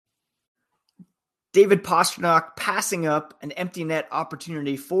David Pastrnak passing up an empty net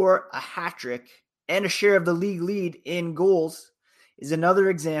opportunity for a hat trick and a share of the league lead in goals is another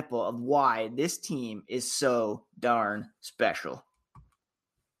example of why this team is so darn special.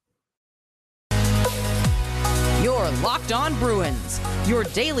 You're Locked On Bruins, your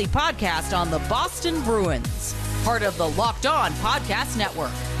daily podcast on the Boston Bruins. Part of the Locked On Podcast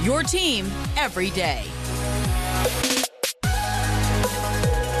Network, your team every day.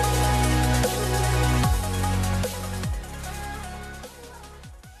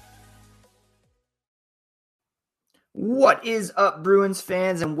 What is up, Bruins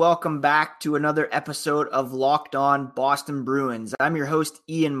fans, and welcome back to another episode of Locked On Boston Bruins. I'm your host,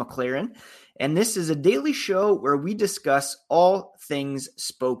 Ian McLaren, and this is a daily show where we discuss all things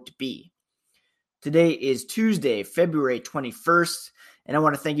Spoked B. Today is Tuesday, February 21st, and I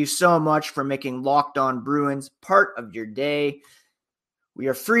want to thank you so much for making Locked On Bruins part of your day. We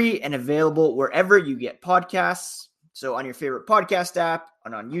are free and available wherever you get podcasts. So on your favorite podcast app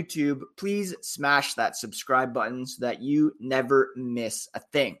and on YouTube, please smash that subscribe button so that you never miss a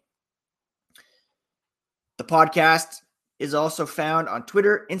thing. The podcast is also found on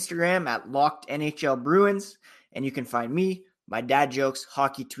Twitter, Instagram at Locked NHL Bruins, and you can find me, my dad jokes,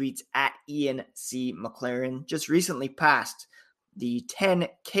 hockey tweets at Ian C. McLaren. Just recently passed the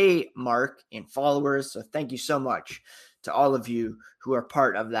 10K mark in followers, so thank you so much to all of you who are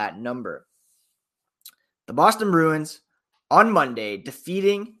part of that number. The Boston Bruins on Monday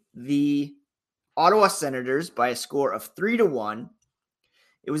defeating the Ottawa Senators by a score of 3-1.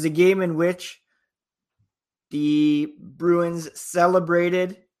 It was a game in which the Bruins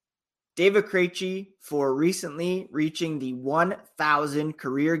celebrated David Krejci for recently reaching the 1,000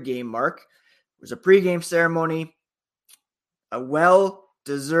 career game mark. It was a pregame ceremony, a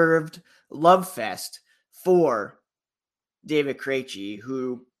well-deserved love fest for David Krejci,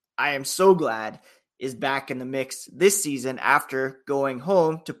 who I am so glad is back in the mix this season after going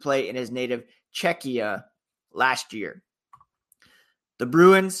home to play in his native Czechia last year. The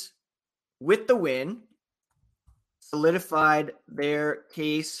Bruins, with the win, solidified their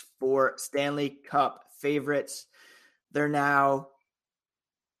case for Stanley Cup favorites. They're now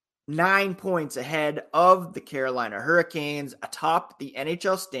 9 points ahead of the Carolina Hurricanes atop the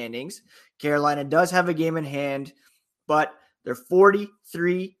NHL standings. Carolina does have a game in hand, but they're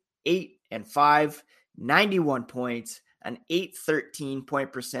 43-8-5, 91 points, an .813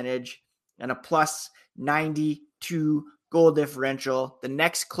 point percentage, and a plus 92 goal differential. The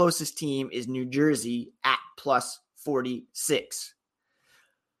next closest team is New Jersey at plus 46.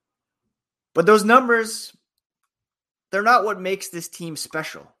 But those numbers, they're not what makes this team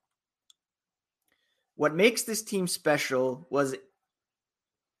special. What makes this team special was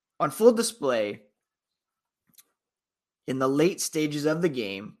on full display in the late stages of the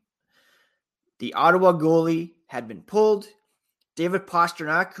game. The Ottawa goalie had been pulled. David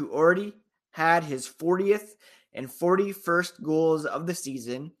Pastrnak, who already had his 40th and 41st goals of the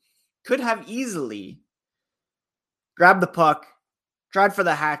season, could have easily grabbed the puck, tried for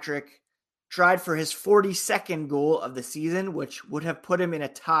the hat trick, tried for his 42nd goal of the season, which would have put him in a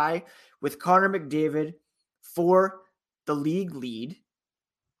tie with Connor McDavid for the league lead.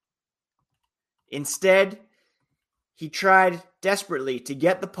 Instead, he tried desperately to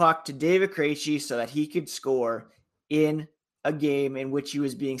get the puck to David Krejci so that he could score in a game in which he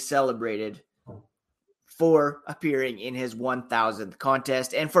was being celebrated for appearing in his 1,000th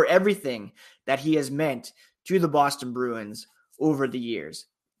contest and for everything that he has meant to the Boston Bruins over the years.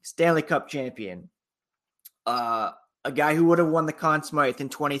 Stanley Cup champion, a guy who would have won the Conn Smythe in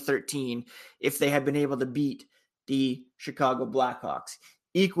 2013 if they had been able to beat the Chicago Blackhawks.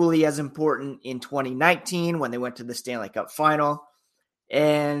 Equally as important in 2019 when they went to the Stanley Cup final.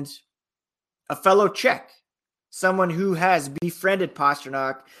 And a fellow Czech, someone who has befriended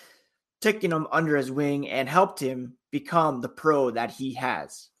Pastrnak, taking him under his wing and helped him become the pro that he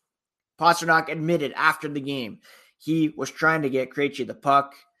has. Pastrnak admitted after the game he was trying to get Krejci the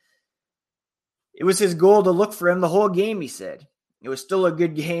puck. It was his goal to look for him the whole game, he said. It was still a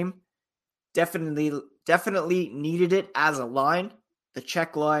good game. Definitely needed it as a line. The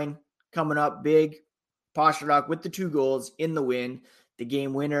Czech line coming up big. Pastrnak with the 2 goals in the win, the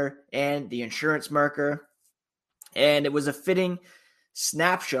game winner and the insurance marker. And it was a fitting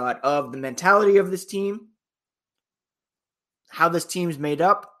snapshot of the mentality of this team, how this team's made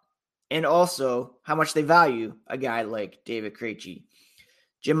up, and also how much they value a guy like David Krejci.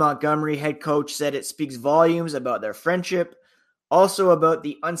 Jim Montgomery, head coach, said it speaks volumes about their friendship, also about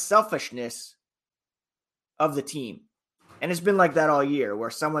the unselfishness of the team. And it's been like that all year, where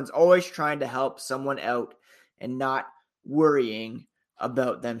someone's always trying to help someone out and not worrying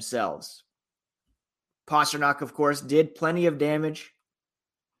about themselves. Pastrnak, of course, did plenty of damage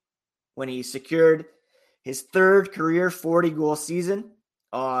when he secured his third career 40-goal season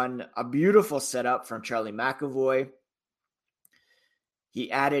on a beautiful setup from Charlie McAvoy.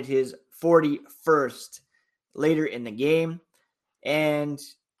 He added his 41st later in the game, and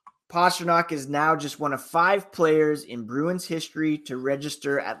Pastrnak is now just one of 5 players in Bruins history to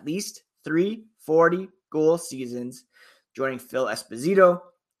register at least 3 40-goal seasons, joining Phil Esposito,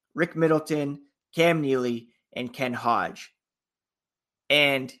 Rick Middleton, Cam Neely, and Ken Hodge.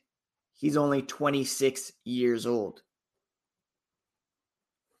 And he's only 26 years old.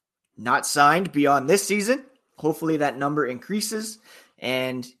 Not signed beyond this season. Hopefully that number increases,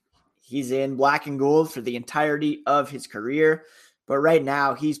 and he's in black and gold for the entirety of his career. But right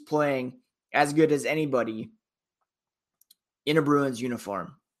now, he's playing as good as anybody in a Bruins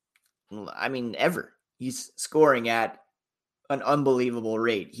uniform. I mean, ever. He's scoring at an unbelievable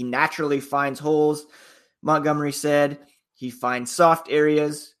rate. He naturally finds holes, Montgomery said. He finds soft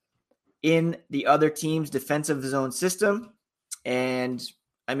areas in the other team's defensive zone system. And,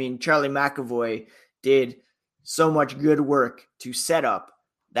 I mean, Charlie McAvoy did so much good work to set up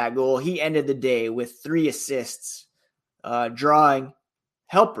that goal. He ended the day with 3 assists, drawing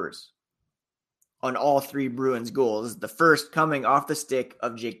helpers on all 3 Bruins goals. The first coming off the stick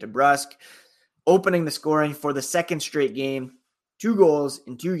of Jake DeBrusk, opening the scoring for the second straight game, 2 goals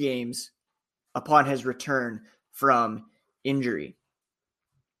in 2 games upon his return from injury.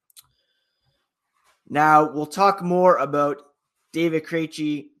 Now, we'll talk more about David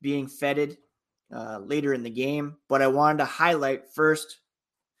Krejci being feted later in the game, but I wanted to highlight first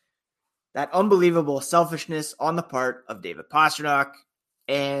that unbelievable selfishness on the part of David Pastrnak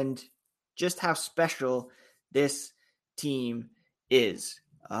and just how special this team is.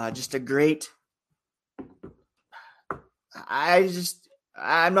 Just a great...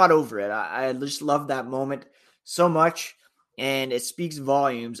 I'm not over it. I just love that moment so much, and it speaks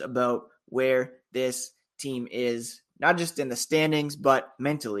volumes about where this team is, not just in the standings, but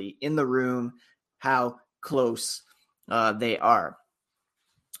mentally in the room, how close they are.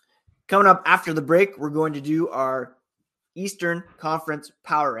 Coming up after the break, we're going to do our Eastern Conference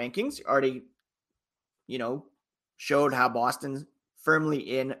power rankings. Already, showed how Boston's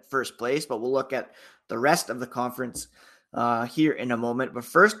firmly in first place, but we'll look at the rest of the conference here in a moment. But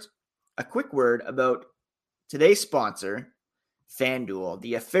first, a quick word about today's sponsor, FanDuel,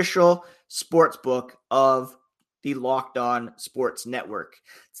 the official sportsbook of the Locked On Sports Network.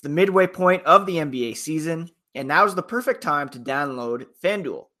 It's the midway point of the NBA season, and now is the perfect time to download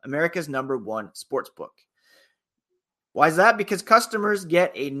FanDuel, America's #1 sportsbook. Why is that? Because customers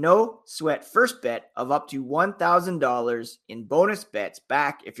get a no-sweat first bet of up to $1,000 in bonus bets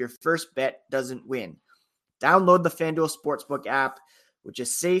back if your first bet doesn't win. Download the FanDuel Sportsbook app, which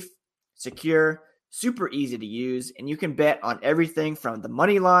is safe, secure, super easy to use, and you can bet on everything from the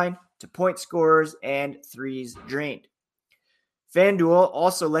money line to point scorers and threes drained. FanDuel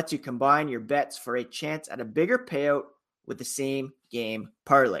also lets you combine your bets for a chance at a bigger payout with the same game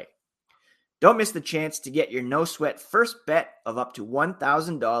parlay. Don't miss the chance to get your no-sweat first bet of up to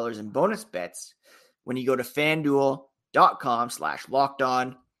 $1,000 in bonus bets when you go to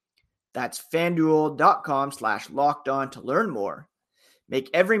FanDuel.com/lockedon. That's FanDuel.com/lockedon to learn more. Make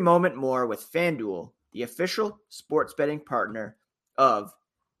every moment more with FanDuel, the official sports betting partner of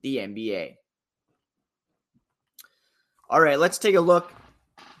the NBA. All right, let's take a look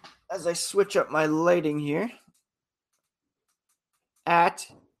as I switch up my lighting here at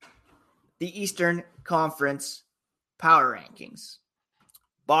the Eastern Conference power rankings.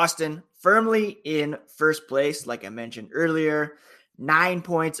 Boston firmly in first place, like I mentioned earlier, 9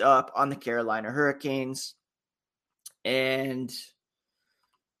 points up on the Carolina Hurricanes, and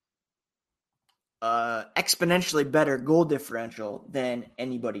exponentially better goal differential than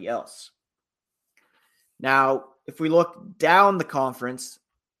anybody else. Now, if we look down the conference,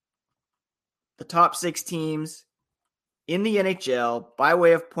 the top 6 teams in the NHL, by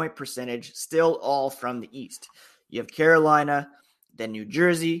way of point percentage, still all from the East. You have Carolina, then New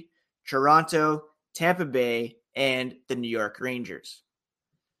Jersey, Toronto, Tampa Bay, and the New York Rangers.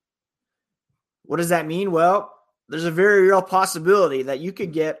 What does that mean? Well, there's a very real possibility that you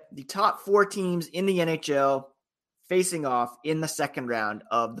could get the top 4 teams in the NHL facing off in the second round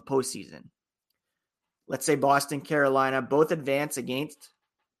of the postseason. Let's say Boston, Carolina both advance against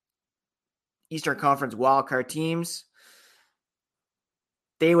Eastern Conference wildcard teams.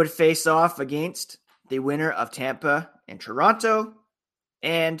 They would face off against the winner of Tampa and Toronto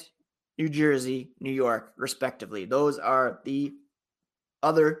and New Jersey, New York, respectively. Those are the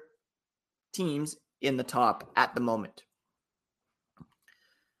other teams in the top at the moment.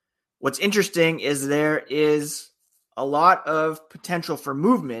 What's interesting is there is a lot of potential for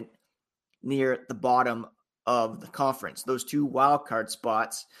movement near the bottom of the conference. Those two wildcard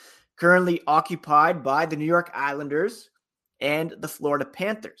spots currently occupied by the New York Islanders and the Florida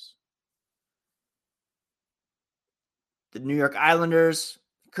Panthers. The New York Islanders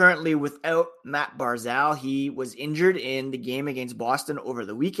currently without Matt Barzal. He was injured in the game against Boston over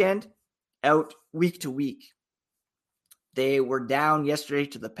the weekend, out week to week. They were down yesterday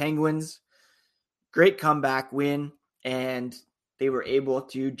to the Penguins. Great comeback win, and they were able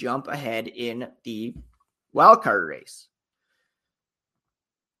to jump ahead in the wildcard race.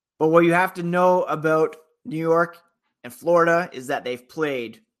 But what you have to know about New York and Florida is that they've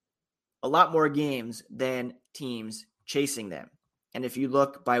played a lot more games than teams chasing them. And if you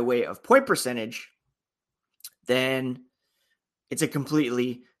look by way of point percentage, then it's a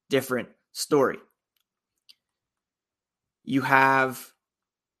completely different story. You have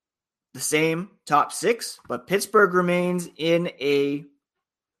the same top six, but Pittsburgh remains in a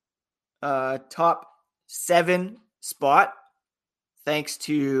top 7 spot thanks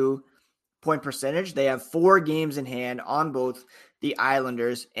to point percentage. They have 4 games in hand on both the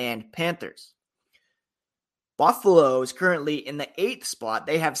Islanders and Panthers. Buffalo is currently in the 8th spot.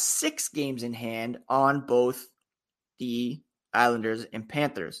 They have 6 games in hand on both the Islanders and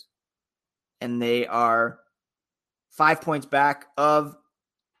Panthers. And they are 5 points back of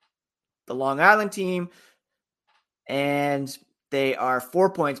the Long Island team, and they are 4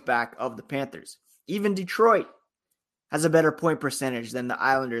 points back of the Panthers. Even Detroit has a better point percentage than the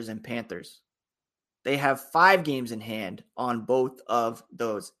Islanders and Panthers. They have 5 games in hand on both of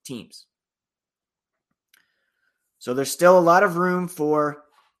those teams. So there's still a lot of room for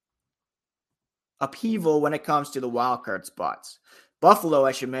upheaval when it comes to the wildcard spots. Buffalo,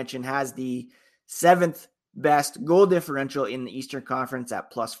 I should mention, has the 7th best goal differential in the Eastern Conference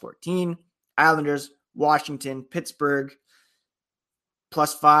at plus 14. Islanders, Washington, Pittsburgh,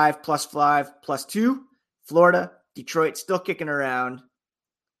 plus 5, plus 5, plus 2. Florida, Detroit still kicking around.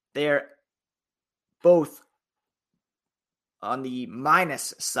 They're both on the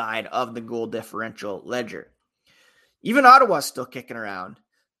minus side of the goal differential ledger. Even Ottawa's still kicking around.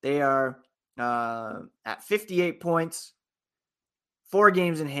 They are at 58 points, 4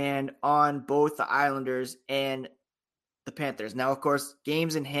 games in hand on both the Islanders and the Panthers. Now, of course,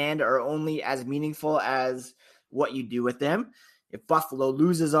 games in hand are only as meaningful as what you do with them. If Buffalo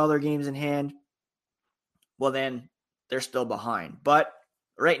loses all their games in hand, well, then they're still behind. But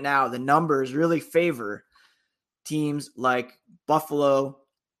right now, the numbers really favor teams like Buffalo,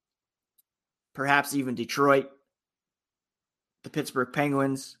 perhaps even Detroit, the Pittsburgh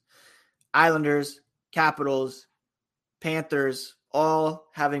Penguins, Islanders, Capitals, Panthers, all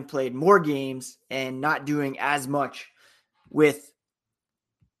having played more games and not doing as much with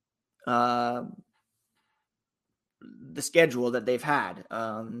the schedule that they've had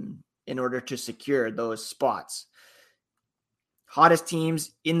in order to secure those spots. Hottest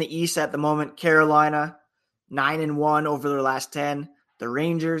teams in the East at the moment: Carolina, 9-1 over their last 10. The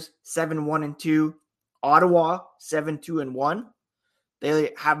Rangers, 7-1-2. Ottawa, 7-2-1.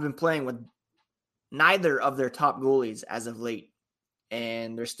 They have been playing with neither of their top goalies as of late,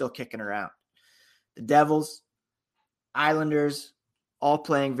 and they're still kicking around. The Devils, Islanders, all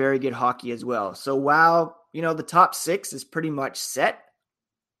playing very good hockey as well. So while, the top 6 is pretty much set,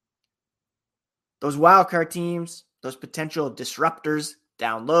 those wildcard teams, those potential disruptors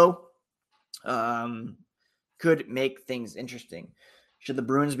down low, could make things interesting. Should the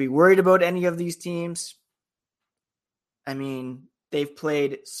Bruins be worried about any of these teams? I mean, they've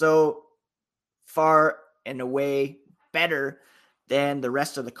played so far and away better than the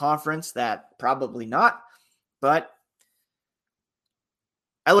rest of the conference that probably not. But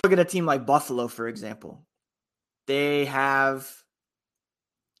I look at a team like Buffalo, for example. They have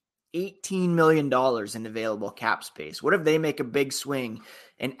 $18 million in available cap space. What if they make a big swing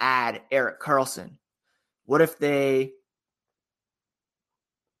and add Erik Karlsson? What if they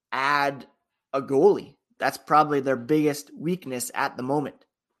add a goalie? That's probably their biggest weakness at the moment.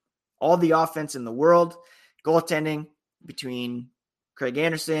 All the offense in the world, goaltending between Craig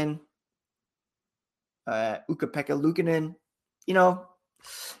Anderson, Ukko-Pekka Luukkonen,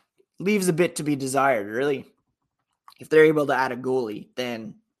 leaves a bit to be desired, really. If they're able to add a goalie,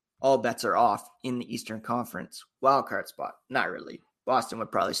 then all bets are off in the Eastern Conference wildcard spot. Not really. Boston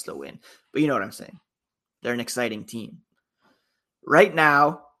would probably still win, but you know what I'm saying. They're an exciting team. Right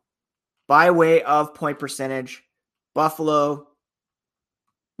now, by way of point percentage, Buffalo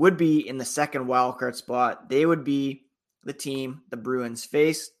would be in the second wildcard spot. They would be the team the Bruins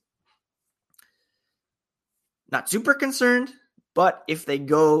face. Not super concerned But if they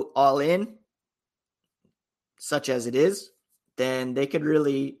go all in, such as it is, then they could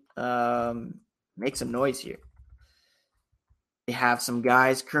really make some noise here. They have some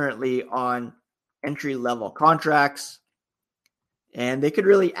guys currently on entry-level contracts, and they could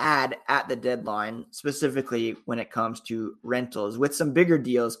really add at the deadline, specifically when it comes to rentals, with some bigger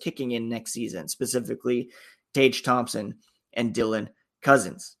deals kicking in next season, specifically Tage Thompson and Dylan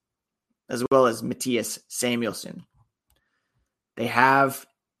Cousins, as well as Matthias Samuelsson. They have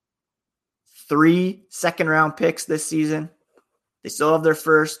 3 second-round picks this season. They still have their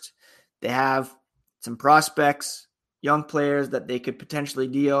first. They have some prospects, young players that they could potentially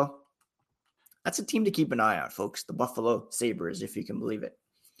deal. That's a team to keep an eye on, folks. The Buffalo Sabres, if you can believe it.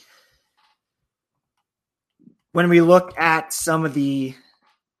 When we look at some of the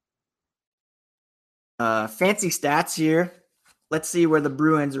fancy stats here, let's see where the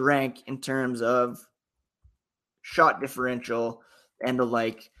Bruins rank in terms of shot differential and the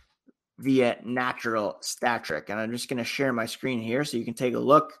like via natural stat trick. And I'm just going to share my screen here so you can take a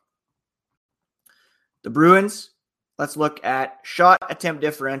look. The Bruins, let's look at shot attempt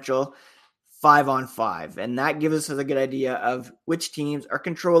differential 5-on-5. And that gives us a good idea of which teams are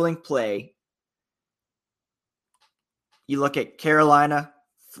controlling play. You look at Carolina,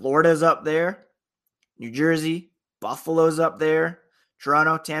 Florida's up there, New Jersey, Buffalo's up there,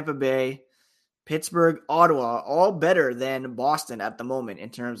 Toronto, Tampa Bay, Pittsburgh, Ottawa, all better than Boston at the moment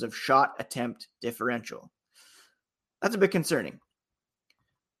in terms of shot attempt differential. That's a bit concerning.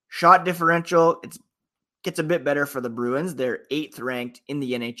 Shot differential, it gets a bit better for the Bruins. They're 8th ranked in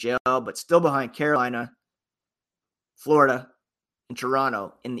the NHL, but still behind Carolina, Florida, and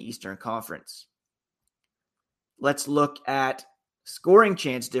Toronto in the Eastern Conference. Let's look at scoring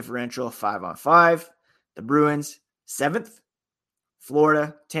chance differential 5-on-5. The Bruins, 7th.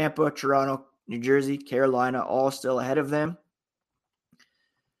 Florida, Tampa, Toronto, New Jersey, Carolina, all still ahead of them.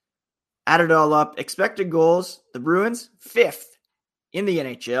 Add it all up. Expected goals, the Bruins, 5th in the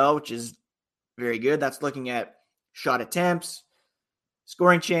NHL, which is very good. That's looking at shot attempts,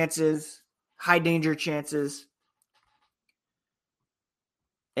 scoring chances, high danger chances.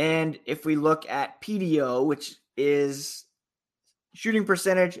 And if we look at PDO, which is shooting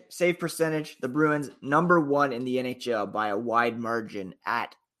percentage, save percentage, the Bruins number 1 in the NHL by a wide margin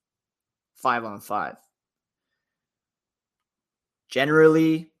at 5-on-5.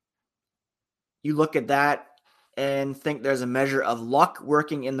 Generally, you look at that and think there's a measure of luck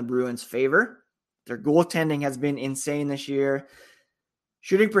working in the Bruins' favor. Their goaltending has been insane this year.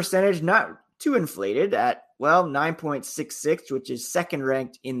 Shooting percentage, not too inflated at, 9.66, which is 2nd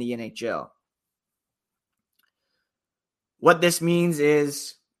ranked in the NHL. What this means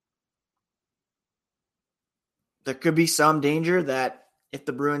is there could be some danger that if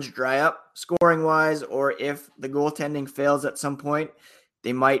the Bruins dry up scoring-wise, or if the goaltending fails at some point,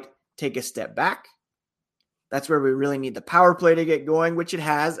 they might take a step back. That's where we really need the power play to get going, which it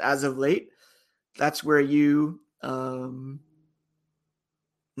has as of late. That's where you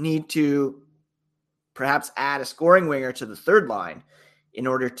need to perhaps add a scoring winger to the third line in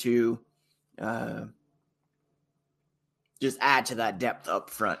order to just add to that depth up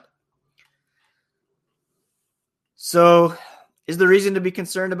front. So, is there reason to be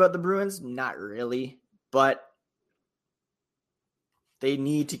concerned about the Bruins? Not really, but they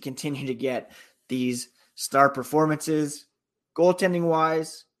need to continue to get these star performances,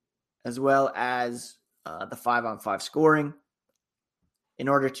 goaltending-wise, as well as the 5-on-5 scoring in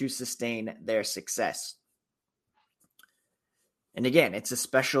order to sustain their success. And again, it's a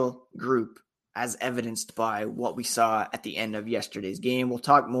special group as evidenced by what we saw at the end of yesterday's game. We'll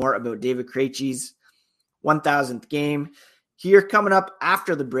talk more about David Krejci's 1,000th game here coming up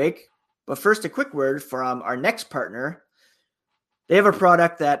after the break. But first, a quick word from our next partner. They have a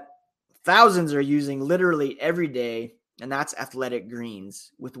product that thousands are using literally every day, and that's Athletic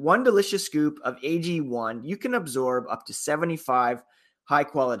Greens. With one delicious scoop of AG1, you can absorb up to 75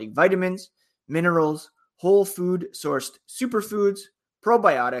 high-quality vitamins, minerals, whole food-sourced superfoods,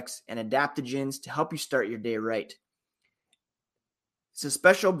 probiotics, and adaptogens to help you start your day right. It's a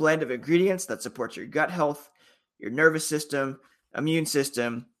special blend of ingredients that supports your gut health, your nervous system, immune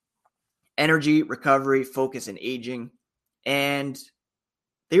system, energy, recovery, focus, and aging. And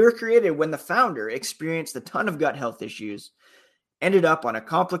they were created when the founder experienced a ton of gut health issues, ended up on a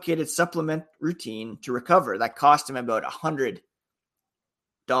complicated supplement routine to recover that cost him about $100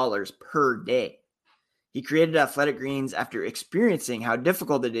 per day. He created Athletic Greens after experiencing how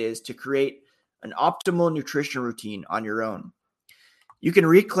difficult it is to create an optimal nutrition routine on your own. You can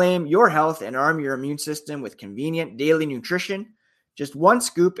reclaim your health and arm your immune system with convenient daily nutrition. Just one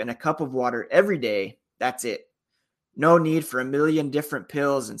scoop in a cup of water every day. That's it. No need for a million different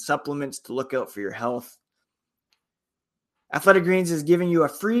pills and supplements to look out for your health. Athletic Greens is giving you a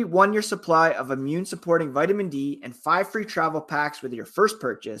free 1-year supply of immune-supporting vitamin D and 5 free travel packs with your first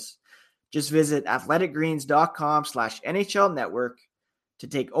purchase. Just visit athleticgreens.com/NHL Network to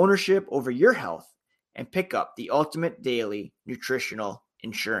take ownership over your health and pick up the ultimate daily nutritional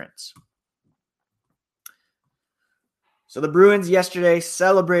insurance. So the Bruins yesterday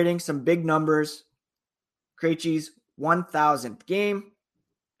celebrating some big numbers. Krejci's 1,000th game.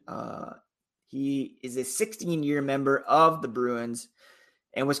 He is a 16-year member of the Bruins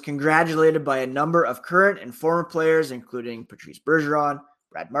and was congratulated by a number of current and former players, including Patrice Bergeron,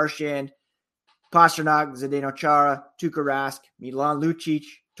 Brad Marchand, Pastrnak, Zdeno Chara, Tuukka Rask, Milan Lucic,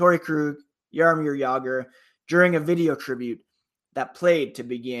 Torrey Krug, Jaromir Jagr, during a video tribute that played to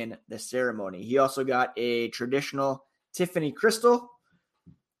begin the ceremony. He also got a traditional Tiffany crystal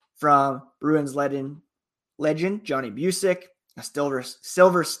from Bruins legend Johnny Bucyk, a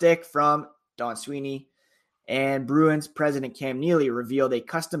silver stick from Don Sweeney, and Bruins president Cam Neely revealed a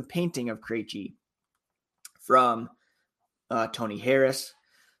custom painting of Krejci from Tony Harris.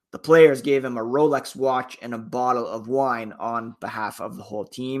 The players gave him a Rolex watch and a bottle of wine on behalf of the whole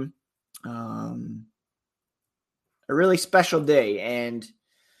team. A really special day, and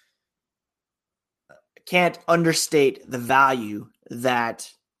can't understate the value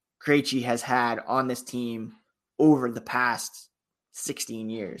that Krejci has had on this team over the past 16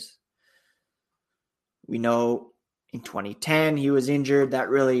 years. We know in 2010 he was injured. That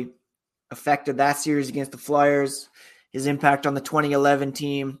really affected that series against the Flyers. His impact on the 2011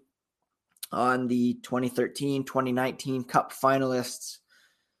 team, on the 2013-2019 Cup finalists.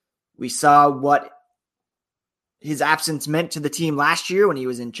 We saw what his absence meant to the team last year when he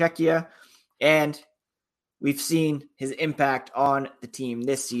was in Czechia, and we've seen his impact on the team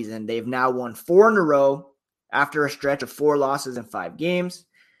this season. They've now won 4 in a row after a stretch of 4 losses in 5 games.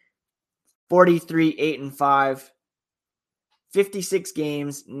 43-8-5, 56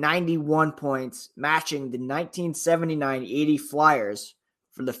 games, 91 points, matching the 1979-80 Flyers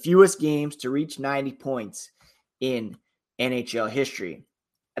for the fewest games to reach 90 points in NHL history.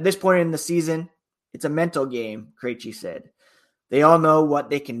 At this point in the season, it's a mental game, Krejci said. They all know what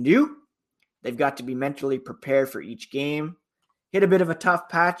they can do. They've got to be mentally prepared for each game. Hit a bit of a tough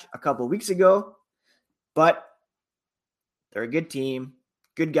patch a couple weeks ago, but they're a good team,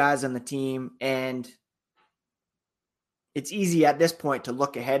 good guys on the team, and it's easy at this point to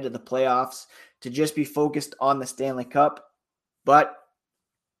look ahead to the playoffs, to just be focused on the Stanley Cup. But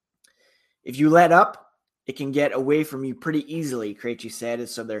if you let up, it can get away from you pretty easily, Krejci said.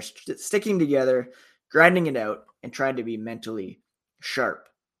 So they're sticking together, grinding it out, and trying to be mentally sharp.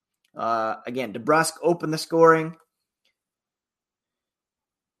 Again, DeBrusk opened the scoring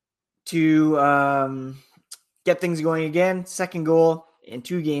to get things going again. Second goal in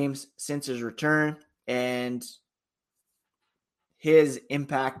 2 games since his return, and his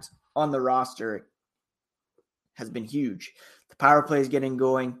impact on the roster has been huge. The power play is getting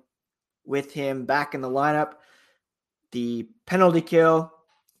going with him back in the lineup. The penalty kill,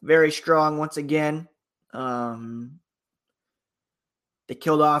 very strong once again. They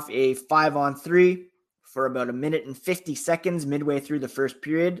killed off a 5-on-3 for about 1 minute and 50 seconds midway through the first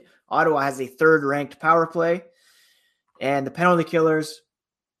period. Ottawa has a 3rd-ranked power play. And the penalty killers,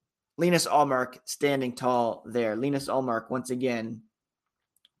 Linus Ullmark standing tall there. Linus Ullmark, once again,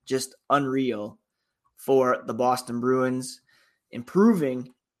 just unreal for the Boston Bruins,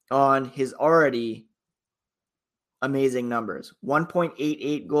 improving on his already amazing numbers.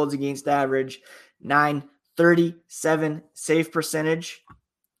 1.88 goals against average, 937 save percentage.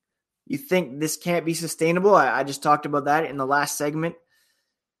 You think this can't be sustainable? I just talked about that in the last segment.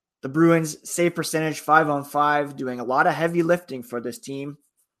 The Bruins save percentage 5-on-5, doing a lot of heavy lifting for this team.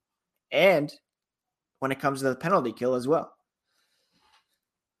 And when it comes to the penalty kill as well.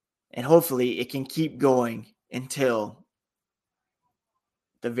 And hopefully it can keep going until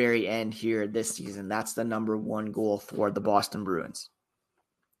the very end here this season. That's the number 1 goal for the Boston Bruins.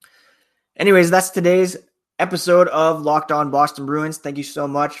 Anyways, that's today's episode of Locked On Boston Bruins. Thank you so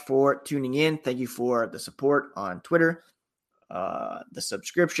much for tuning in. Thank you for the support on Twitter, the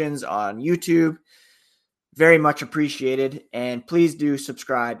subscriptions on YouTube. Very much appreciated. And please do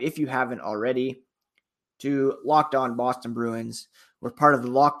subscribe if you haven't already to Locked On Boston Bruins. We're part of the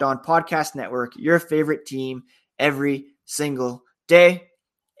Locked On Podcast Network, your favorite team every single day.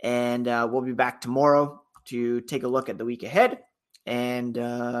 And we'll be back tomorrow to take a look at the week ahead and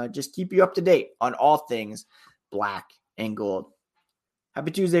just keep you up to date on all things black and gold.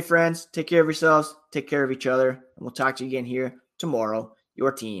 Happy Tuesday, friends. Take care of yourselves. Take care of each other. And we'll talk to you again here tomorrow.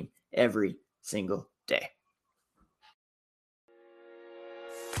 Your team every single day.